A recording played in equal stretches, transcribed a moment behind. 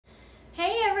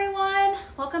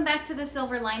welcome back to The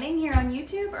Silver Lining here on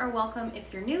YouTube, or welcome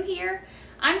if you're new here.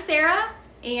 I'm Sarah,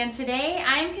 and today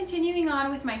I'm continuing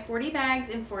on with my 40 bags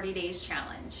in 40 days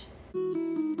challenge.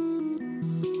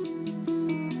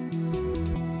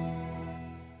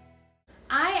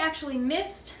 I actually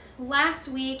missed last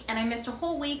week, and I missed a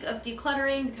whole week of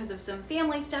decluttering because of some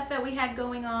family stuff that we had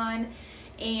going on,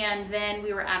 and then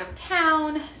we were out of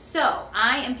town. So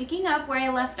I am picking up where I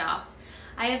left off.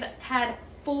 I have had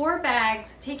 4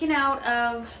 bags taken out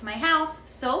of my house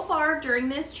so far during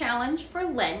this challenge for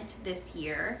Lent this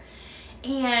year.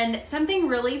 And something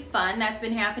really fun that's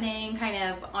been happening kind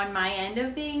of on my end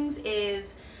of things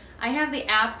is I have the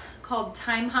app called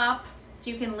Time Hop, so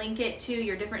you can link it to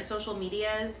your different social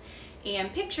medias,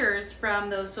 and pictures from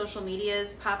those social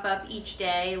medias pop up each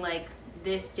day, like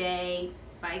this day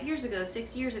 5 years ago,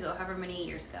 6 years ago, however many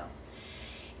years ago.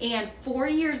 And 4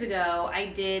 years ago I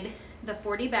did the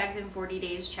 40 bags in 40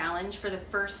 days challenge for the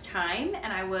first time,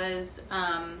 and I was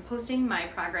posting my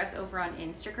progress over on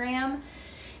Instagram,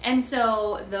 and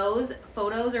so those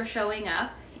photos are showing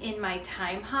up in my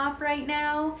Time Hop right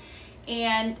now,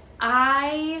 and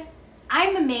I'm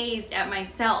amazed at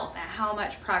myself at how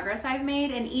much progress I've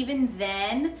made. And even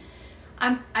then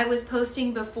I was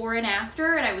posting before and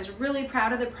after, and I was really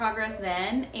proud of the progress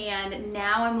then, and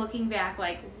now I'm looking back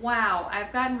like, wow,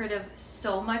 I've gotten rid of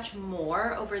so much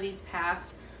more over these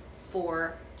past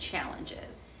 4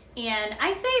 challenges. And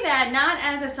I say that not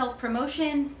as a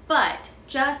self-promotion, but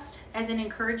just as an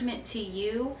encouragement to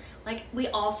you. Like, we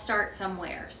all start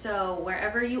somewhere, so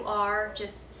wherever you are,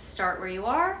 just start where you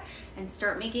are and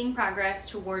start making progress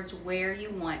towards where you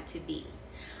want to be.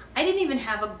 I didn't even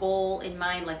have a goal in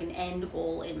mind, like an end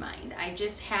goal in mind. I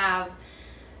just have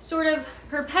sort of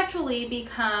perpetually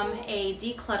become a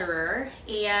declutterer,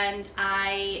 and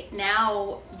I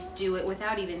now do it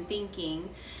without even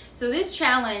thinking. So this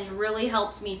challenge really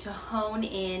helps me to hone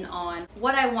in on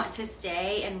what I want to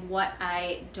stay and what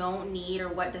I don't need or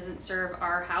what doesn't serve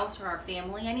our house or our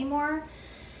family anymore.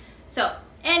 So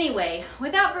anyway,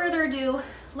 without further ado,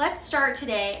 let's start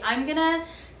today. I'm gonna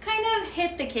kind of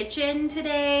hit the kitchen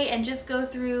today and just go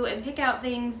through and pick out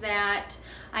things that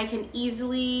I can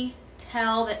easily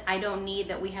tell that I don't need,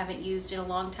 that we haven't used in a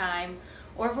long time,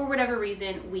 or for whatever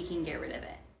reason we can get rid of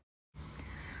it.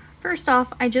 First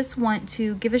off, I just want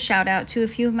to give a shout out to a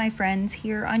few of my friends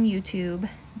here on YouTube.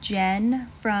 Jen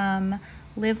from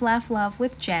Live Laugh Love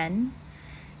with Jen,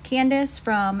 Candace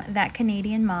from That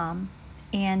Canadian Mom,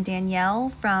 and Danielle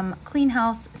from Clean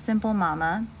House Simple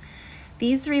Mama.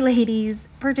 These 3 ladies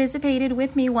participated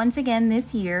with me once again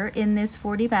this year in this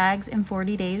 40 bags in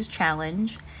 40 days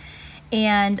challenge.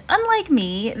 And unlike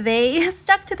me, they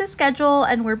stuck to the schedule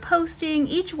and were posting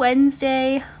each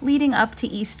Wednesday leading up to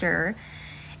Easter.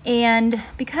 And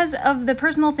because of the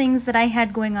personal things that I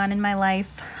had going on in my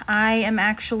life, I am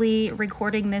actually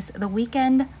recording this the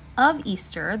weekend of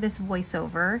Easter, this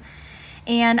voiceover.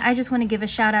 And I just want to give a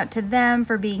shout out to them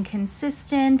for being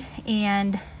consistent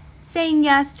and saying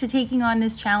yes to taking on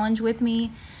this challenge with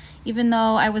me. Even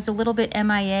though I was a little bit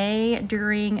MIA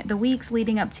during the weeks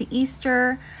leading up to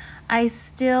Easter, I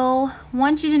still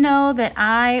want you to know that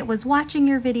I was watching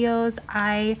your videos.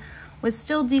 I was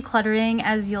still decluttering,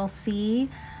 as you'll see.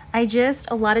 I just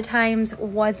a lot of times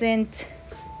wasn't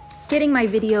getting my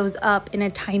videos up in a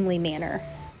timely manner.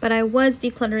 But I was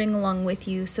decluttering along with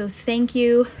you, so thank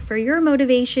you for your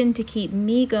motivation to keep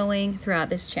me going throughout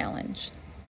this challenge.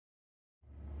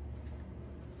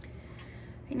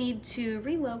 I need to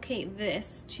relocate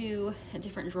this to a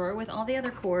different drawer with all the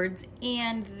other cords,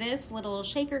 and this little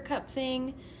shaker cup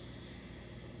thing,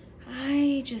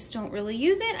 I just don't really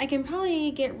use it. I can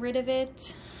probably get rid of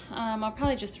it. I'll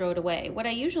probably just throw it away. What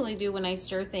I usually do when I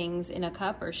stir things in a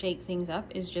cup or shake things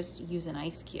up is just use an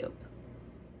ice cube.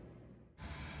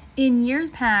 In years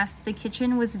past, the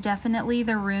kitchen was definitely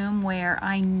the room where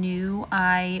I knew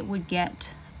I would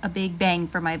get a big bang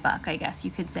for my buck, I guess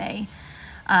you could say.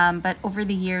 But over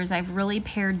the years, I've really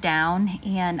pared down,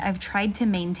 and I've tried to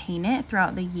maintain it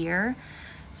throughout the year.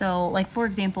 So, like, for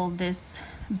example, this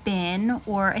bin,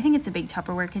 or I think it's a big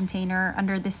Tupperware container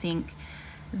under the sink,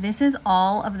 this is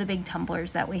all of the big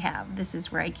tumblers that we have. This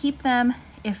is where I keep them.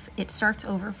 If it starts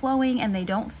overflowing and they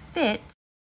don't fit,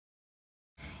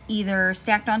 either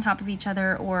stacked on top of each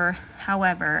other or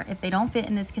however, if they don't fit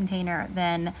in this container,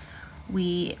 then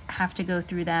we have to go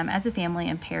through them as a family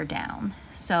and pare down.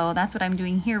 So that's what I'm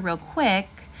doing here real quick.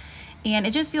 And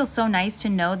it just feels so nice to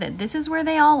know that this is where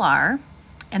they all are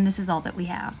and this is all that we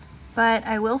have. But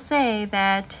I will say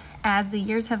that as the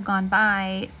years have gone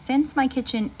by, since my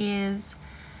kitchen is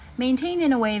maintained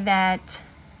in a way that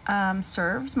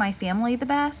serves my family the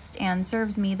best and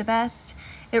serves me the best,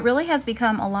 it really has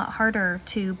become a lot harder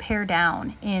to pare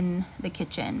down in the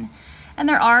kitchen. And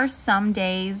there are some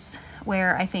days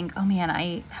where I think, oh man,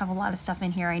 I have a lot of stuff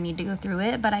in here, I need to go through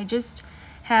it, but I just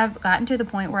have gotten to the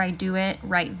point where I do it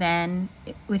right then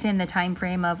within the time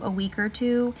frame of a week or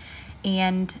two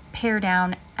and pare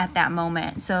down at that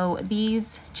moment. So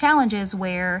these challenges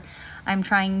where I'm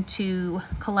trying to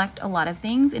collect a lot of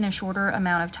things in a shorter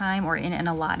amount of time or in an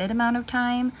allotted amount of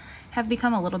time have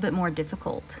become a little bit more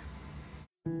difficult.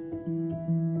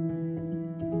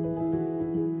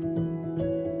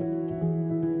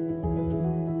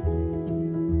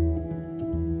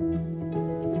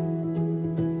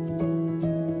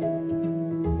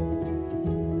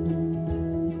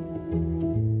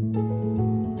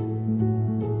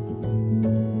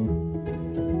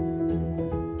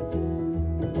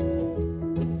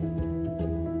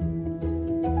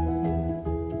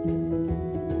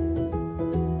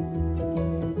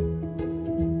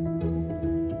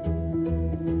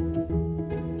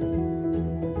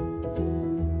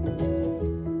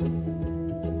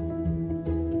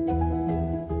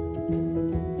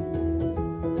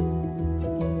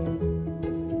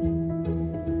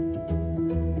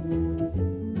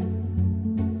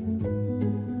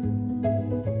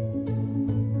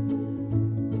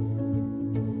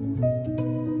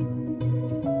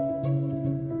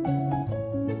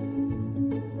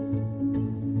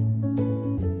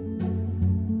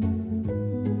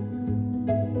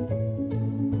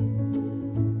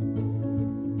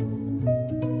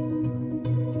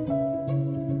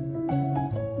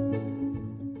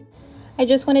 I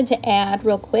just wanted to add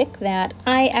real quick that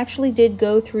I actually did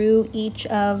go through each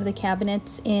of the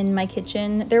cabinets in my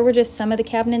kitchen. There were just some of the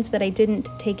cabinets that I didn't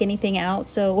take anything out,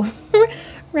 so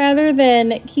rather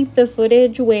than keep the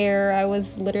footage where I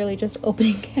was literally just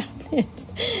opening cabinets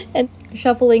and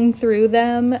shuffling through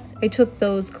them, I took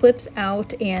those clips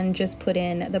out and just put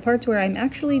in the parts where I'm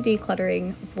actually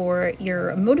decluttering for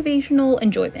your motivational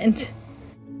enjoyment.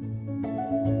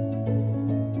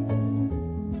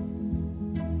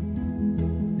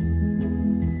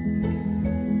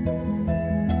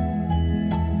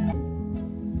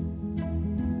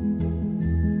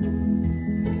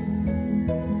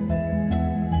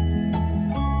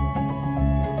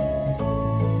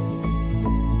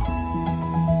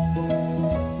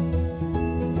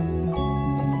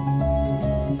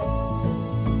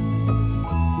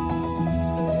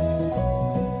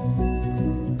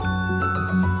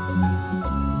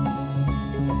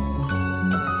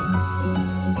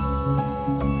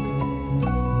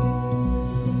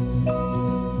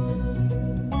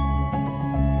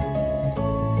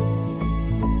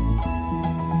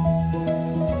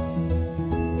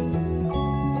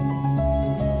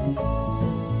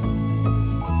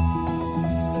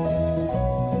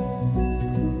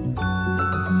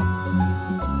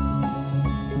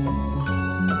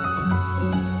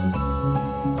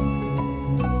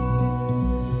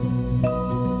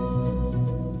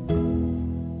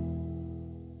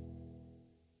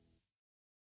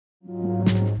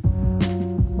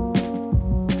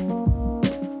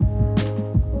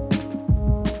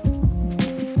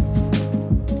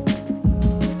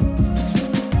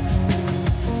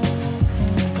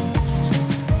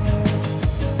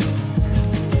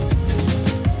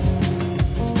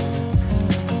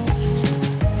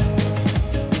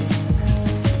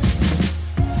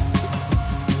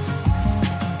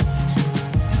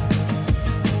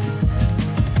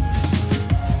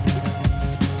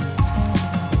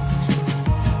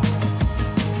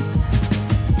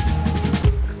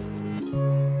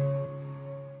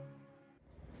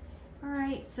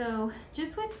 So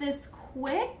just with this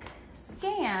quick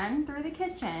scan through the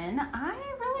kitchen, I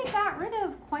really got rid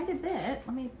of quite a bit.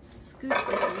 Let me scoot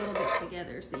this a little bit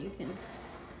together so you can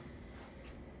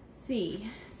see.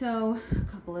 So a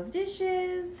couple of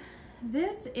dishes.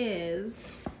 This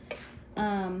is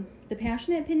the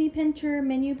Passionate Penny Pincher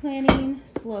Menu Planning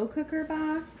Slow Cooker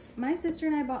Box. My sister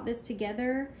and I bought this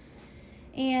together,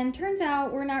 and turns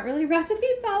out we're not really recipe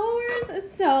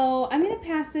followers, so I'm gonna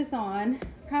pass this on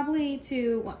probably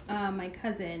to my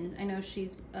cousin. I know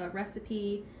she's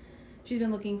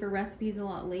been looking for recipes a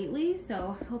lot lately,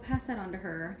 so I'll pass that on to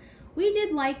her. We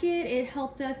did like it. It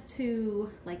helped us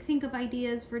to like think of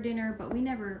ideas for dinner, but we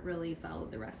never really followed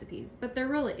the recipes. But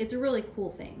it's a really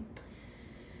cool thing.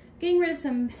 Getting rid of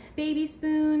some baby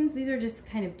spoons. These are just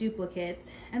kind of duplicates.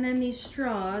 And then these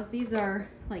straws, these are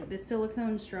like the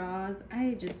silicone straws.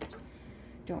 I just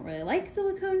don't really like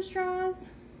silicone straws.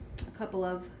 A couple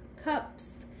of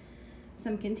cups,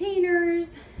 some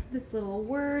containers, this little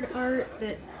word art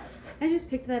that I just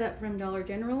picked that up from Dollar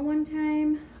General one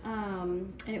time,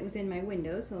 and it was in my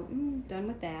window, so done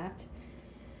with that.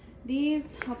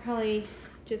 These I'll probably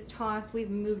just toss. We've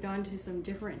moved on to some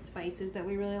different spices that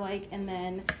we really like, and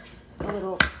then a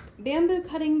little bamboo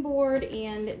cutting board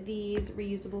and these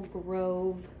reusable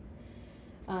Grove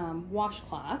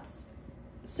washcloths.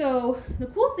 So the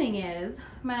cool thing is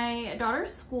my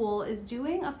daughter's school is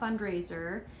doing a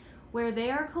fundraiser where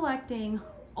they are collecting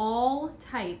all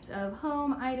types of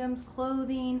home items,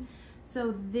 clothing.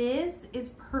 So this is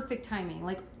perfect timing.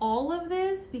 Like all of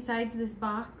this, besides this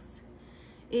box,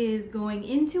 is going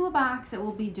into a box that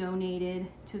will be donated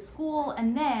to school.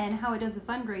 And then how it does the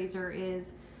fundraiser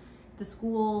is the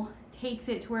school takes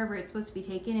it to wherever it's supposed to be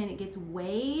taken and it gets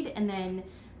weighed, and then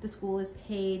the school is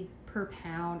paid per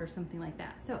pound or something like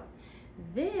that. So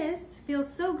this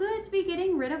feels so good to be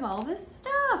getting rid of all this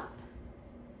stuff.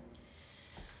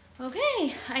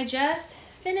 Okay, I just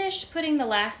finished putting the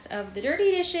last of the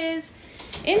dirty dishes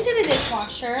into the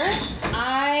dishwasher.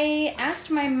 I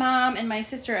asked my mom and my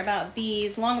sister about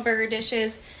these Longaberger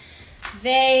dishes.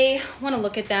 They want to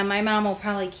look at them. My mom will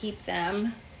probably keep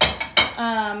them.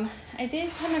 I did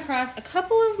come across a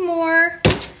couple of more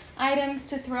items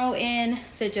to throw in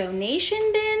the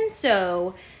donation bin,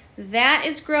 so that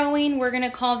is growing. We're gonna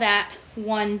call that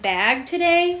one bag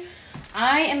today.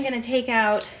 I am gonna take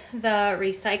out the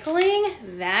recycling.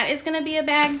 That is gonna be a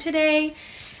bag today.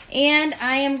 And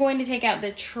I am going to take out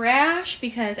the trash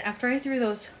because after I threw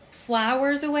those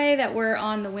flowers away that were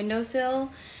on the windowsill,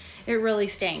 it really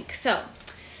stank. So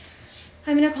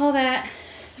I'm gonna call that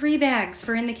 3 bags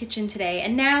for in the kitchen today.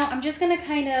 And now I'm just gonna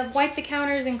kind of wipe the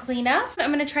counters and clean up.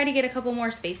 I'm gonna try to get a couple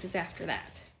more spaces after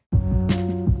that.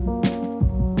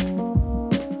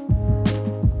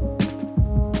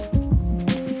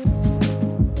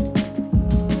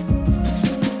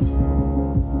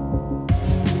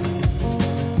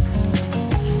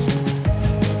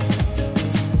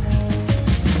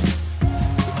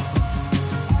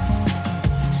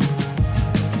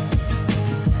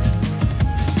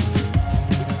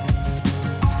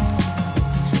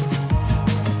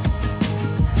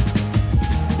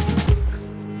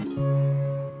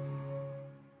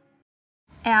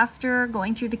 After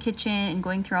going through the kitchen and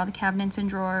going through all the cabinets and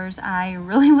drawers, I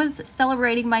really was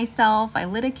celebrating myself. I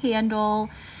lit a candle.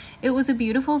 It was a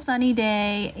beautiful sunny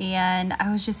day, and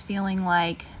I was just feeling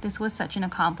like this was such an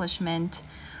accomplishment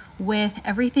with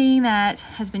everything that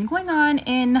has been going on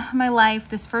in my life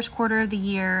this first quarter of the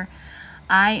year.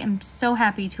 I am so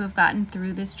happy to have gotten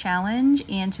through this challenge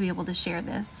and to be able to share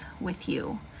this with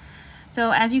you.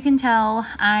 So as you can tell,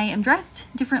 I am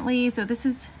dressed differently, so this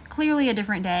is clearly a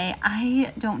different day.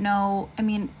 I don't know, I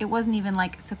mean, it wasn't even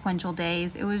like sequential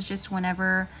days. It was just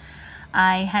whenever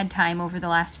I had time over the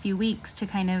last few weeks to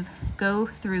kind of go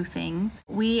through things.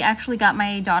 We actually got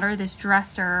my daughter this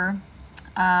dresser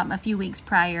a few weeks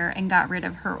prior and got rid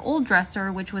of her old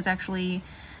dresser, which was actually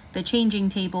the changing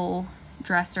table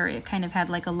dresser. It kind of had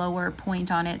like a lower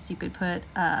point on it so you could put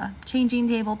a changing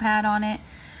table pad on it.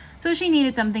 So she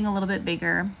needed something a little bit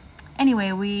bigger.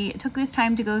 Anyway, we took this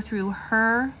time to go through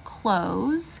her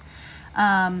clothes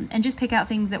and just pick out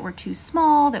things that were too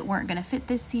small, that weren't going to fit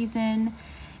this season.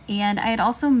 And I had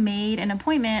also made an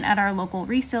appointment at our local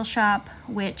resale shop,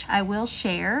 which I will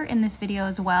share in this video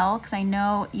as well, because I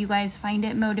know you guys find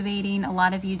it motivating. A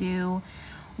lot of you do,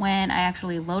 when I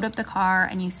actually load up the car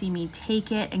and you see me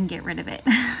take it and get rid of it.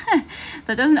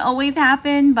 That doesn't always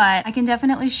happen, but I can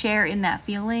definitely share in that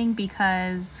feeling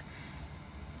because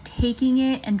taking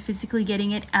it and physically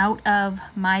getting it out of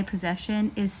my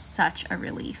possession is such a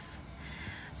relief.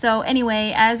 So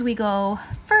anyway, as we go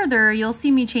further, you'll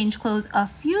see me change clothes a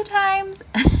few times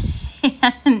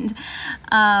and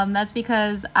that's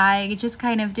because I just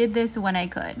kind of did this when I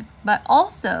could. But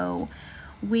also,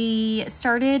 we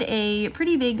started a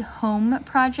pretty big home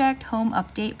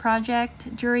update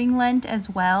project during Lent as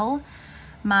well.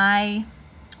 My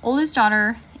oldest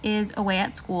daughter is away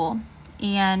at school,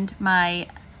 and my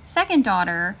second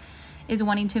daughter is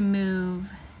wanting to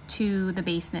move to the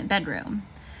basement bedroom.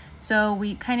 So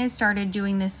we kind of started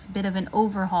doing this bit of an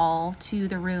overhaul to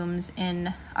the rooms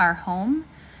in our home.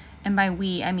 And by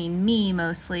we, I mean me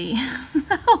mostly.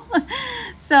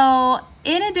 So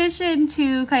in addition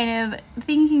to kind of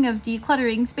thinking of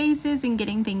decluttering spaces and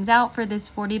getting things out for this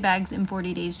 40 bags in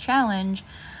 40 days challenge,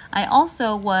 I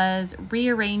also was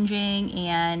rearranging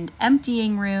and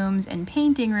emptying rooms and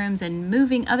painting rooms and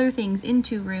moving other things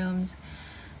into rooms.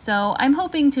 So I'm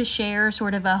hoping to share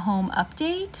sort of a home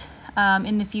update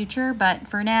in the future, but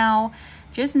for now,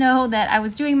 just know that I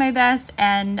was doing my best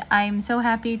and I'm so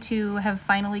happy to have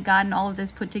finally gotten all of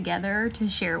this put together to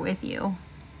share with you.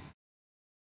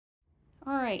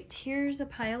 All right, here's a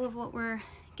pile of what we're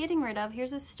getting rid of.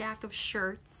 Here's a stack of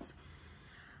shirts.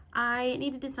 I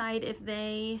need to decide if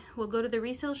they will go to the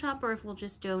resale shop or if we'll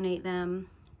just donate them.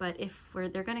 But if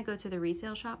they're gonna go to the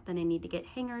resale shop, then I need to get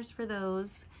hangers for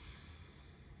those.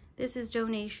 This is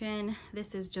donation,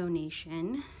 this is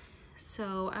donation.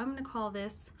 So I'm gonna call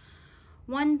this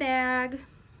one bag.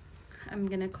 I'm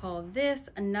gonna call this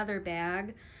another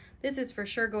bag. This is for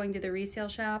sure going to the resale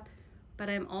shop, but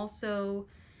I'm also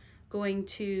going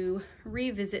to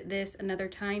revisit this another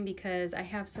time because I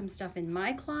have some stuff in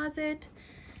my closet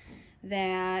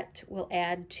that will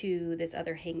add to this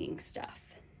other hanging stuff.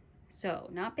 So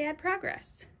not bad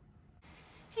progress.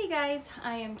 Hey guys,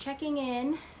 I am checking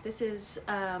in. This is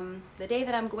the day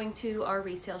that I'm going to our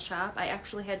resale shop. I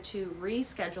actually had to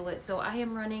reschedule it, so I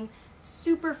am running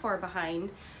super far behind,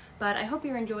 but I hope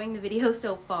you're enjoying the video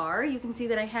so far. You can see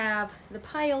that I have the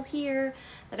pile here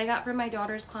that I got from my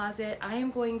daughter's closet. I am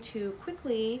going to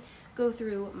quickly go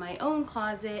through my own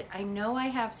closet. I know I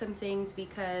have some things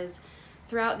because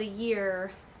throughout the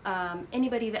year,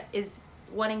 anybody that is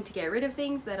wanting to get rid of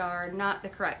things that are not the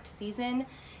correct season,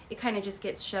 it kind of just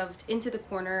gets shoved into the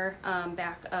corner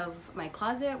back of my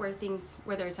closet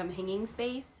where there's some hanging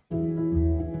space.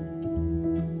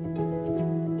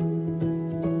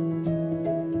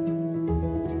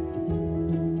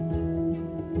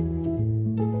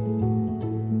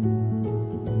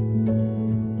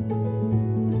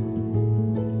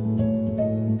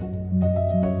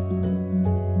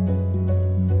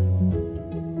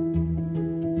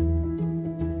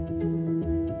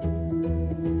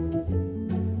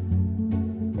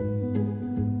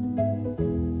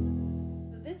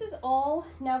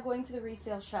 Now going to the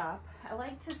resale shop. I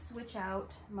like to switch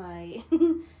out my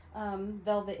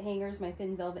velvet hangers, my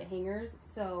thin velvet hangers,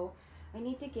 so I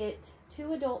need to get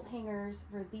 2 adult hangers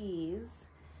for these.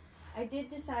 I did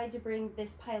decide to bring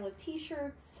this pile of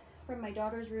t-shirts from my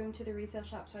daughter's room to the resale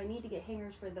shop, so I need to get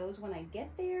hangers for those when I get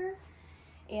there.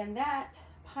 And that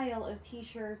pile of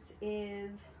t-shirts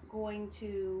is going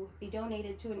to be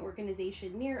donated to an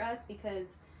organization near us because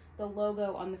the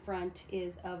logo on the front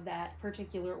is of that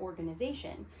particular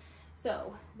organization.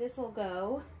 So this will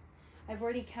go, I've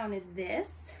already counted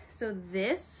this, so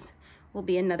this will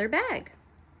be another bag.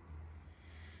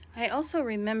 I also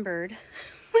remembered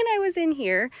when I was in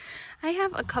here, I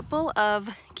have a couple of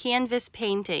canvas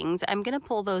paintings. I'm gonna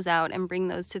pull those out and bring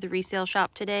those to the resale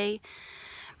shop today.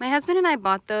 My husband and I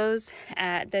bought those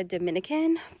at the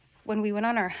Dominican when we went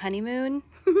on our honeymoon.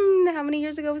 How many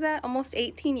years ago was that? Almost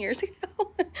 18 years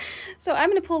ago. So I'm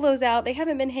gonna pull those out. They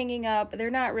haven't been hanging up.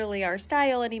 They're not really our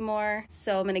style anymore.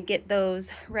 So I'm gonna get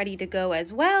those ready to go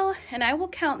as well. And I will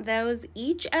count those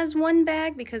each as one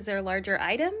bag because they're larger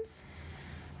items.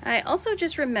 I also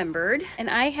just remembered, and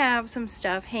I have some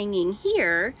stuff hanging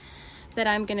here that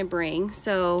I'm gonna bring.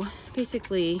 So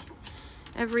basically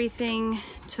everything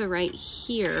to right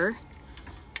here,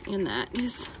 and that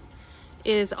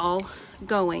is all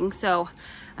going. So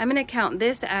I'm gonna count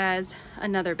this as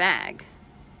another bag.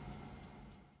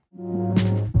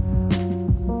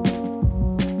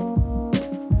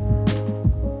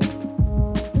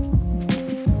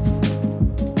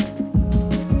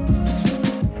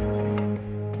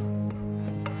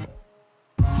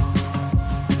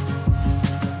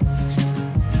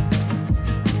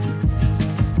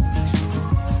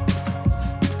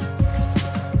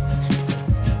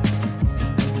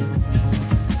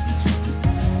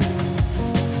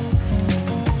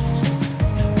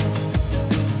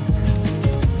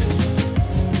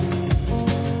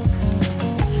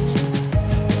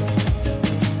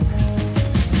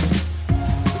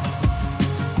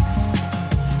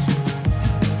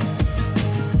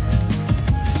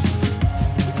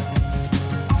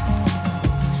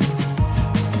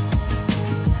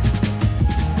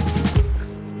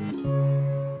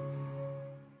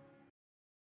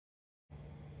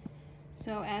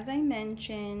 So as I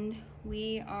mentioned,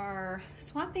 we are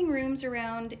swapping rooms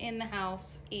around in the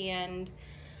house, and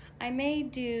I may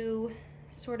do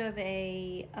sort of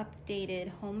a updated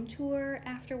home tour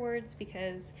afterwards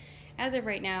because as of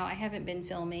right now, I haven't been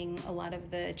filming a lot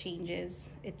of the changes.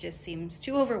 It just seems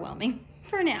too overwhelming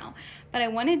for now. But I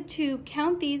wanted to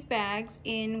count these bags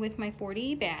in with my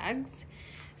 40 bags.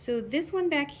 So this one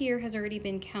back here has already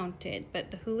been counted, but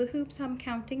the hula hoops I'm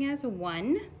counting as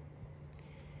 1.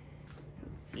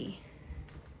 Let's see,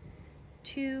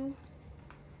 2,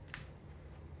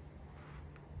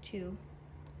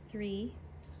 3,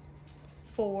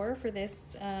 4 for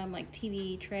this like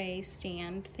TV tray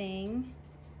stand thing.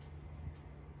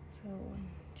 So 1,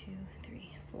 2,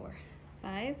 3, 4,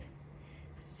 5,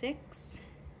 6,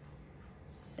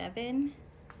 7,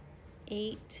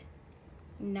 8,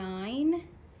 9,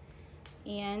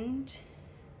 and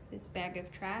this bag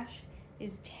of trash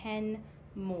is 10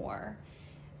 more.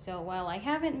 So while I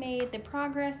haven't made the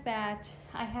progress that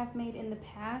I have made in the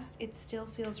past, it still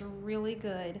feels really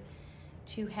good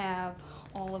to have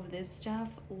all of this stuff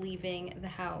leaving the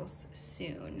house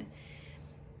soon.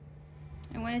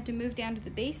 I wanted to move down to the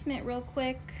basement real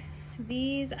quick.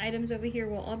 These items over here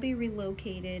will all be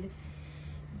relocated.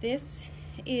 This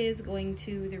is going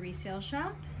to the resale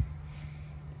shop,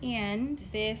 and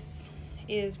this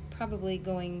is probably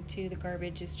going to the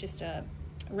garbage. It's just a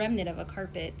remnant of a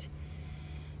carpet.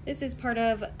 This is part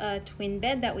of a twin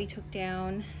bed that we took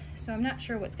down, so I'm not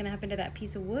sure what's gonna happen to that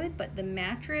piece of wood, but the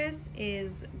mattress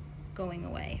is going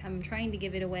away. I'm trying to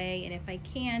give it away, and if I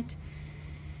can't,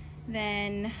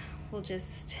 then we'll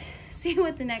just see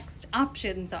what the next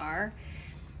options are.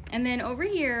 And then over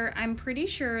here, I'm pretty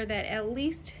sure that at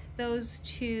least those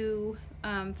 2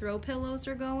 throw pillows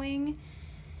are going.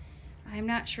 I'm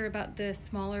not sure about the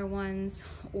smaller ones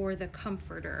or the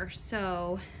comforter.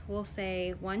 So we'll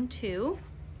say 1, 2,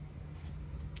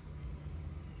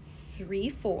 3,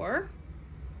 4,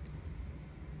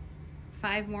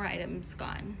 5 more items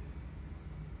gone.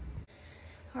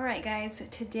 All right, guys,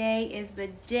 today is the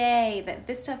day that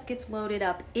this stuff gets loaded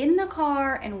up in the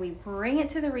car and we bring it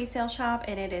to the resale shop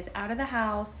and it is out of the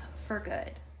house for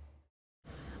good.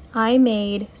 I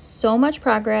made so much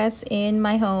progress in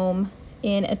my home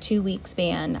in a 2-week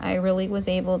span. I really was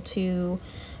able to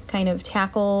kind of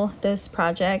tackle this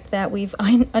project that we've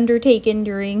undertaken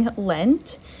during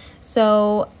Lent.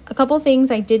 So a couple things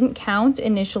I didn't count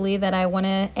initially that I want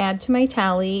to add to my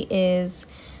tally is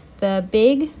the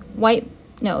big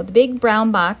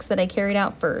brown box that I carried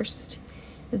out first,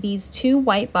 these 2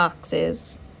 white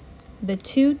boxes, the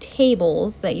 2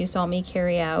 tables that you saw me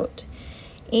carry out,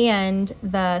 and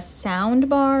the sound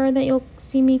bar that you'll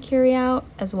see me carry out,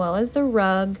 as well as the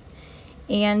rug.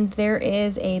 And there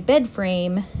is a bed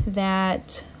frame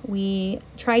that we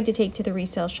tried to take to the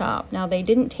resale shop. Now, they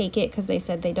didn't take it because they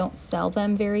said they don't sell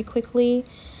them very quickly.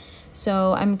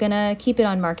 So I'm gonna keep it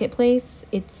on Marketplace.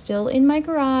 It's still in my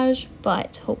garage,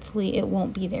 but hopefully it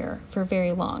won't be there for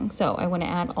very long. So I wanna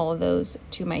add all of those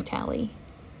to my tally.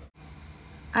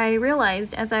 I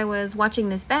realized as I was watching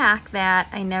this back that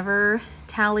I never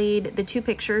tallied the 2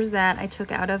 pictures that I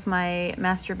took out of my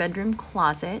master bedroom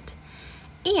closet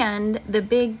and the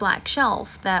big black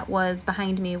shelf that was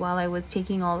behind me while I was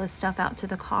taking all this stuff out to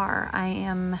the car. I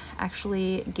am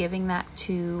actually giving that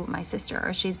to my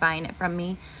sister. She's buying it from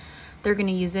me. They're going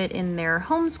to use it in their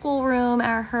homeschool room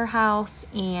at her house,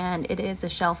 and it is a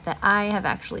shelf that I have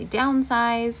actually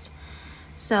downsized.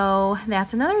 So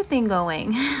that's another thing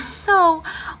going. So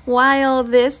while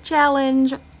this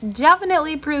challenge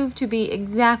definitely proved to be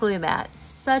exactly that,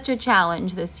 such a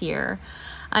challenge this year,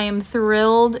 I am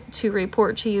thrilled to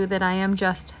report to you that I am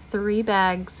just 3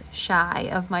 bags shy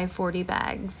of my 40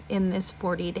 bags in this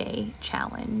 40-day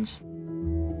challenge.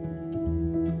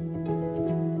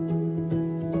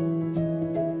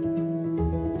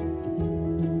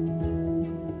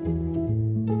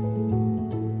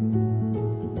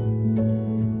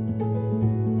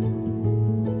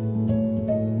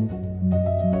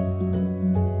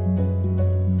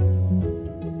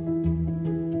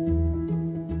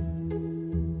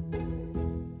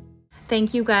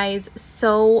 Thank you guys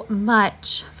so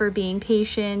much for being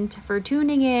patient, for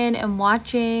tuning in and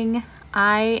watching.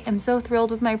 I am so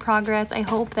thrilled with my progress. I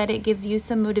hope that it gives you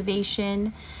some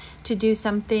motivation to do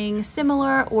something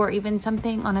similar or even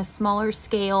something on a smaller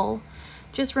scale.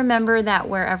 Just remember that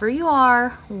wherever you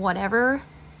are, whatever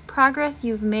progress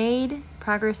you've made,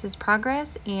 progress is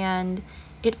progress and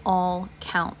it all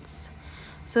counts.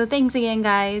 So thanks again,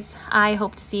 guys. I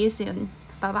hope to see you soon.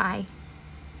 Bye-bye.